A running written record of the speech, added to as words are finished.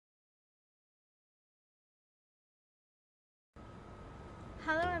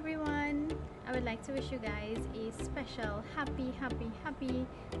everyone. I would like to wish you guys a special happy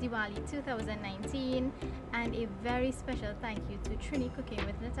Diwali 2019 and a very special thank you to Trini Cooking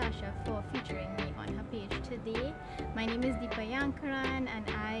with Natasha for featuring me on her page today. My name is Deepa Yankarran and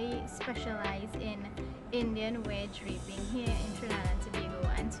I specialize in Indian wear draping here in Trinidad and Tobago,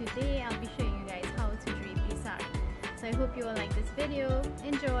 and today I'll be showing you guys how to drape a sari. So I hope you all like this video.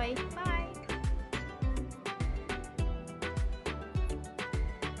 Enjoy. Bye.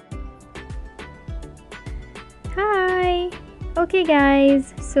 Hi! Okay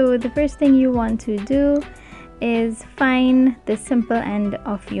guys, so the first thing you want to do is find the simple end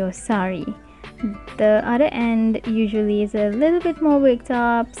of your sari. The other end usually is a little bit more worked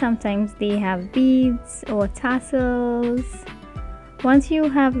up. Sometimes they have beads or tassels. Once you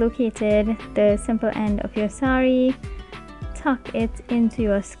have located the simple end of your sari, tuck it into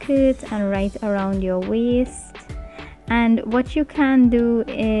your skirt and right around your waist. And what you can do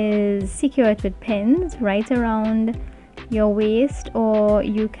is secure it with pins right around your waist, or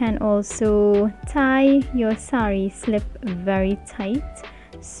you can also tie your sari slip very tight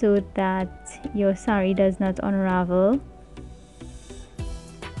so that your sari does not unravel.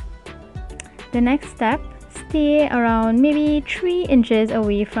 The next step, stay around maybe 3 inches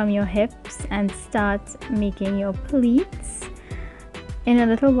away from your hips and start making your pleats. In a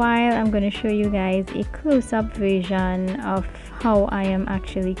little while, I'm going to show you guys a close-up version of how I am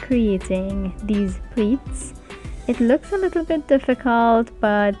actually creating these pleats. It looks a little bit difficult,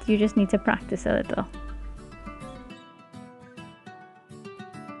 but you just need to practice a little.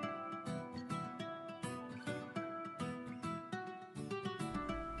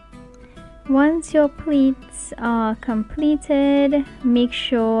 Once your pleats are completed, make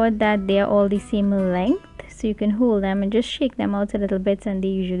sure that they are all the same length. So you can hold them and just shake them out a little bit and they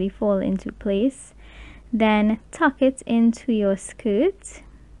usually fall into place. Then tuck it into your skirt.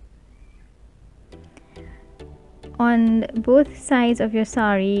 On both sides of your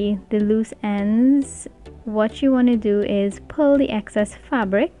sari, the loose ends, what you want to do is pull the excess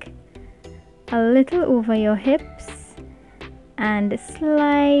fabric a little over your hips and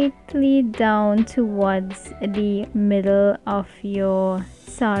slightly down towards the middle of your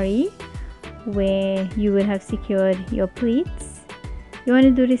sari, where you would have secured your pleats. You want to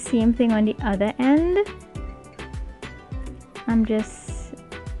do the same thing on the other end. I'm just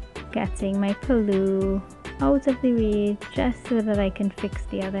getting my pallu out of the way just so that I can fix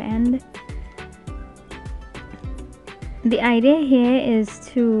the other end. The idea here is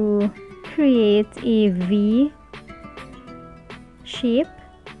to create a V shape.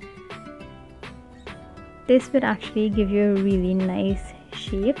 This would actually give you a really nice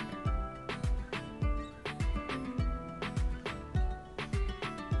shape.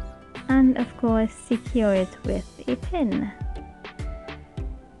 And of course, secure it with a pin.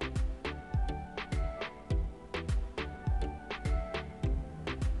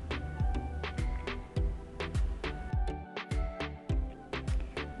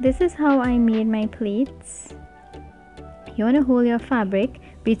 This is how I made my pleats. You want to hold your fabric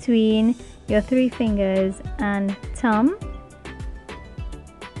between your 3 fingers and thumb.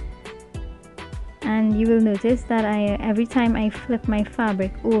 And you will notice that every time I flip my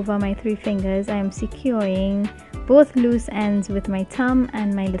fabric over my 3 fingers, I am securing both loose ends with my thumb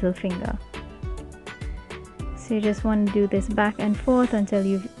and my little finger. So you just want to do this back and forth until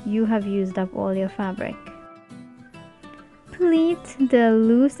you have used up all your fabric. Pleat the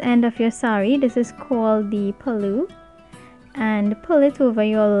loose end of your sari. This is called the pallu, and pull it over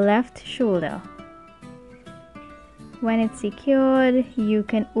your left shoulder. When it's secured, you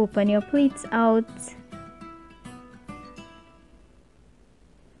can open your pleats out.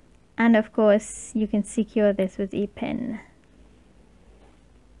 And of course, you can secure this with a pin.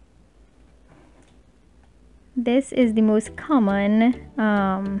 This is the most common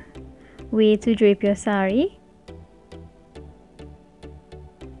way to drape your sari.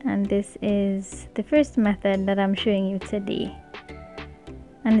 And this is the first method that I'm showing you today.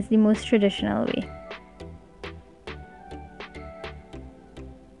 And it's the most traditional way.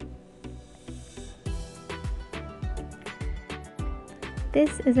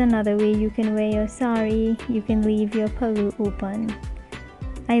 This is another way you can wear your sari. You can leave your pallu open.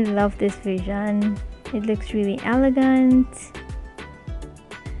 I love this version. It looks really elegant.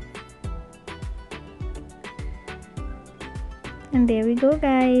 And there we go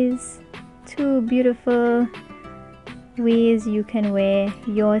guys. 2 beautiful ways you can wear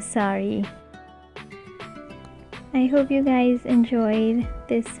your sari. I hope you guys enjoyed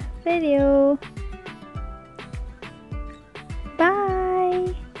this video.